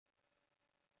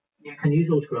You can use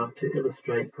Autograph to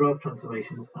illustrate graph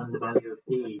transformations and the value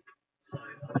of E. So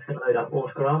I'm just going to load up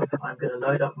Autograph. I'm going to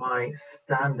load up my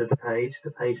standard page,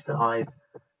 the page that I've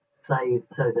saved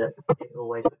so that it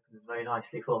always opens very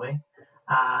nicely for me.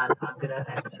 And I'm going to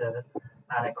enter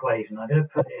an equation. I'm going to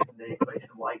put in the equation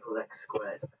y equals x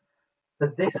squared.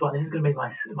 For this one, this is going to be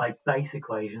my base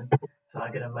equation. So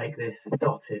I'm going to make this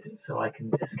dotted so I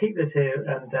can just keep this here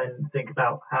and then think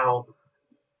about how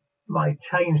my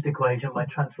changed equation, my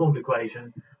transformed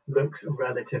equation, looks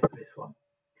relative to this one.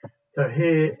 So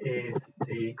here is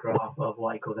the graph of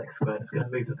y equals x squared. It's going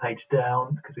to move the page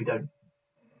down because we don't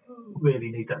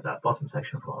really need that bottom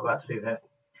section for what I'm about to do here.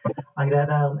 I'm going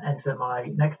to now enter my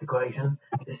next equation.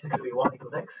 This is going to be y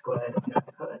equals x squared. I'm going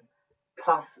to put in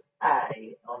plus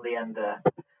a on the end there.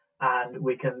 And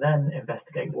we can then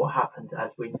investigate what happens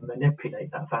as we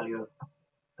manipulate that value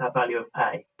of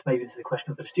a. Maybe this is a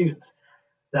question for the students,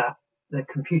 that the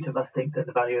computer must think that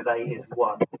the value of a is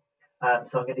 1.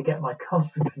 So I'm going to get my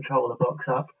constant controller box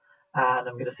up, and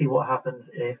I'm going to see what happens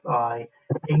if I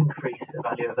increase the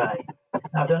value of a.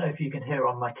 Now, I don't know if you can hear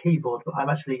on my keyboard, but I'm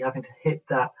actually having to hit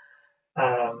that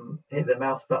hit the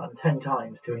mouse button 10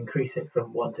 times to increase it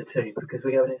from 1 to 2, because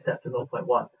we go in step to 0.1.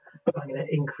 So I'm going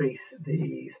to increase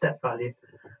the step value.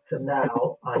 So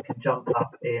now I can jump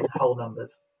up in whole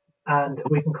numbers. And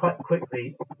we can quite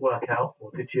quickly work out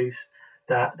or deduce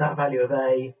that that value of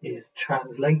a is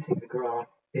translating the graph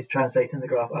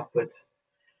upwards.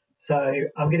 So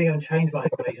I'm going to go and change my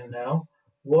equation now.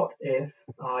 What if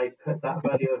I put that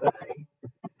value of a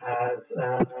as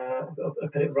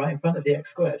put it right in front of the x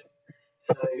squared?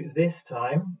 So this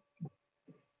time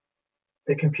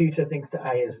the computer thinks that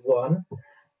a is 1,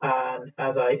 and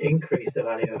as I increase the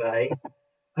value of a,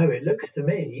 it looks to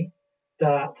me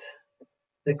that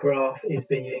the graph is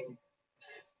being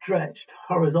stretched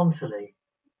horizontally.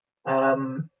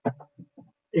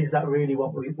 Is that really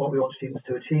what we want students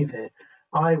to achieve here?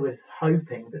 I was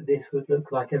hoping that this would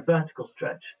look like a vertical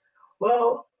stretch.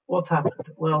 Well, what's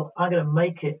happened? Well, I'm going to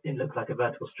make it look like a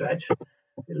vertical stretch.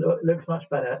 It looks much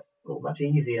better or much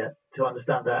easier to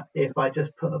understand that if I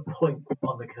just put a point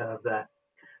on the curve there.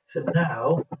 So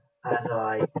now, as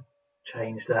I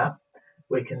change that,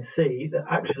 we can see that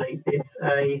actually it's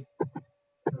a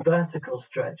vertical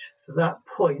stretch. So that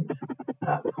point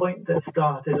that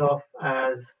started off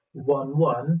as 1,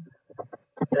 1,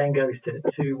 then goes to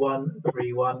 2, 1,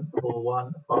 3, 1, 4,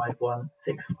 1, 5, 1,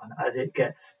 6, 1, as it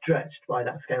gets stretched by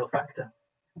that scale factor.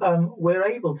 We're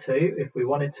able to, if we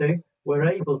wanted to, we're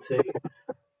able to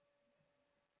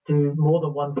do more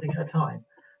than one thing at a time.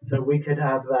 So we could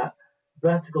have that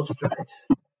vertical stretch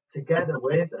together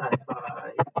with, and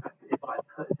if I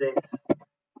put this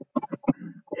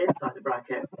inside the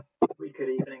bracket, we could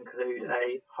even include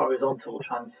a horizontal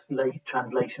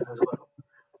translation as well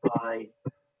by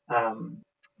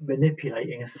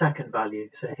manipulating a second value.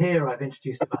 So here I've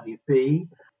introduced the value b.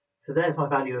 So there's my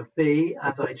value of b.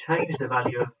 As I change the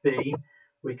value of b,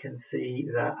 we can see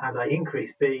that as I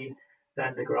increase b,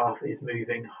 then the graph is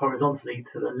moving horizontally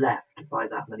to the left by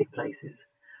that many places.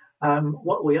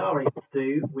 What we are able to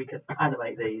do, we can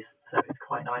animate these. So it's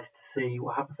quite nice to see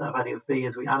what happens to that value of b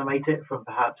as we animate it from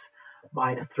perhaps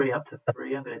 -3 up to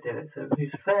 3. I'm going to do it so it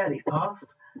moves fairly fast,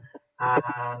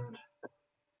 and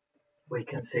we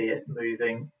can see it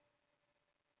moving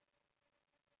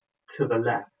to the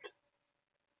left,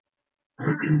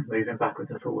 moving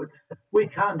backwards and forwards. We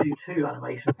can do 2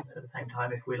 animations at the same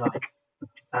time if we like.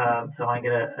 So I'm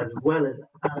going to, as well as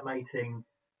animating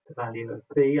the value of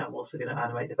b, I'm also going to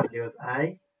animate the value of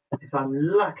a. If I'm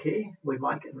lucky, we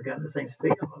might get them going at the same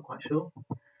speed, I'm not quite sure.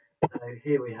 So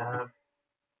here we have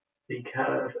the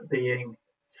curve being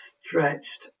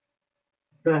stretched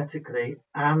vertically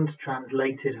and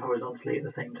translated horizontally at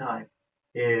the same time.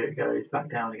 Here it goes back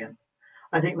down again.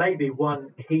 I think maybe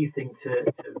one key thing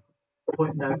to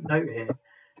note here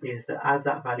is that as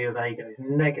that value of a goes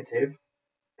negative,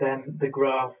 then the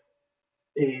graph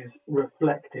is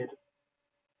reflected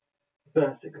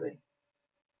vertically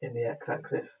in the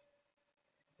x-axis.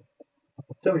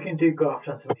 So we can do graph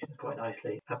transformations quite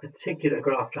nicely. A particular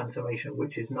graph transformation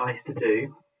which is nice to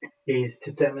do is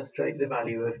to demonstrate the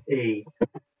value of e.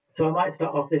 So I might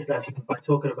start off this lesson by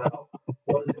talking about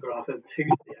what does the graph of 2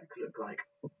 to the x look like,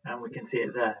 and we can see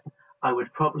it there. I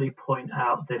would probably point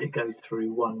out that it goes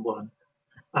through 1, 1.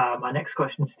 My next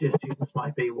question to students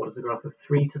might be, what does the graph of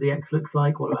 3 to the x look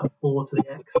like? What about 4 to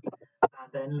the x?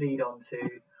 And then lead on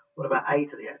to, what about a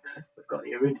to the x? We've got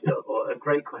the original, or a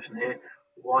great question here.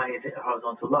 Why is it a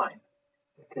horizontal line?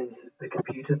 Because the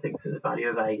computer thinks that the value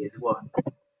of a is 1.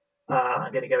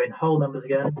 I'm going to go in whole numbers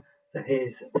again. So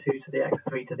here's 2 to the x,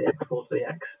 3 to the x, 4 to the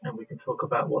x, and we can talk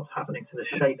about what's happening to the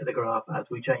shape of the graph as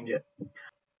we change it.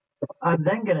 I'm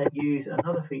then going to use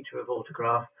another feature of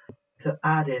Autograph to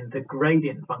add in the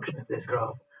gradient function of this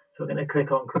graph. So I'm going to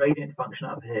click on gradient function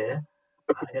up here,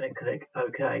 and I'm going to click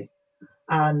OK.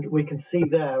 And we can see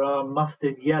there our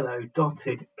mustard yellow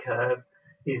dotted curve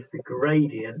is the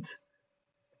gradient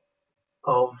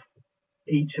of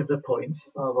each of the points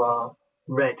of our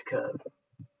red curve.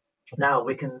 Now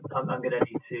I'm going to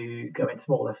need to go in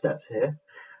smaller steps here.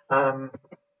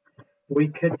 We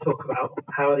could talk about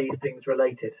how are these things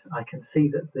related. I can see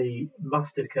that the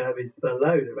mustard curve is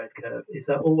below the red curve. Is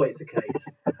that always the case?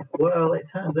 Well, it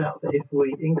turns out that if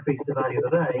we increase the value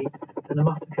of A, then the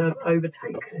mustard curve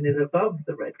overtakes and is above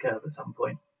the red curve at some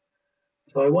point.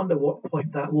 So I wonder what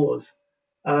point that was.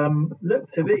 Look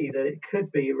to me that it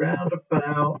could be around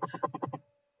about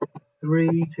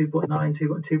 3, 2.9,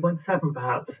 2.7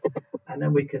 perhaps. And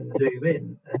then we can zoom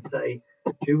in and say,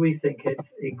 do we think it's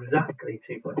exactly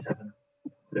 2.7?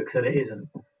 Looks that it isn't.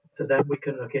 So then we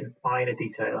can look in finer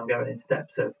detail. I'm going in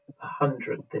steps of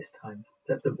 100 this time,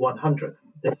 steps of 100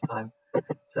 this time.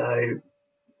 So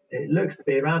it looks to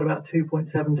be around about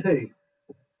 2.72.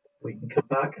 We can come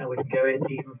back and we can go in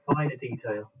even finer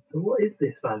detail. So what is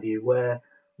this value where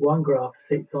one graph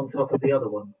sits on top of the other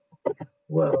one?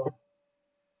 Well,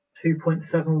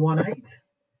 2.718.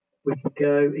 We can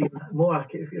go even more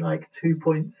accurate, if you like,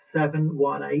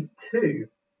 2.7182.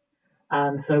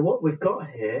 And so what we've got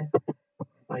here,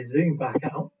 if I zoom back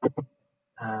out,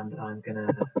 and I'm going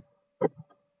to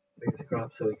move the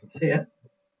graph so we can see it.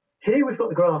 Here we've got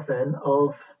the graph then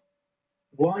of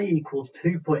y equals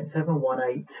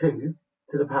 2.7182 to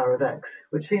the power of x,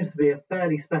 which seems to be a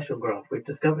fairly special graph. We've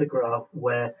discovered a graph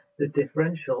where the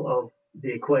differential of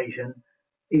the equation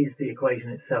is the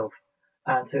equation itself.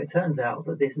 And so it turns out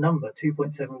that this number,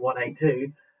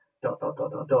 2.7182, ...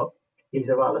 is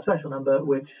a rather special number,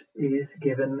 which is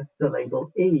given the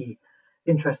label E.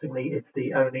 Interestingly, it's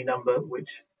the only number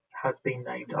which has been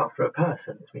named after a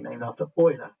person. It's been named after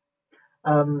Euler.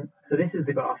 So this is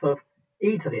the graph of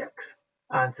e to the x.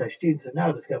 And so students have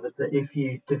now discovered that if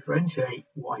you differentiate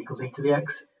y equals e to the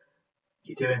x,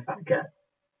 you do in fact get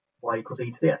y equals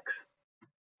e to the x.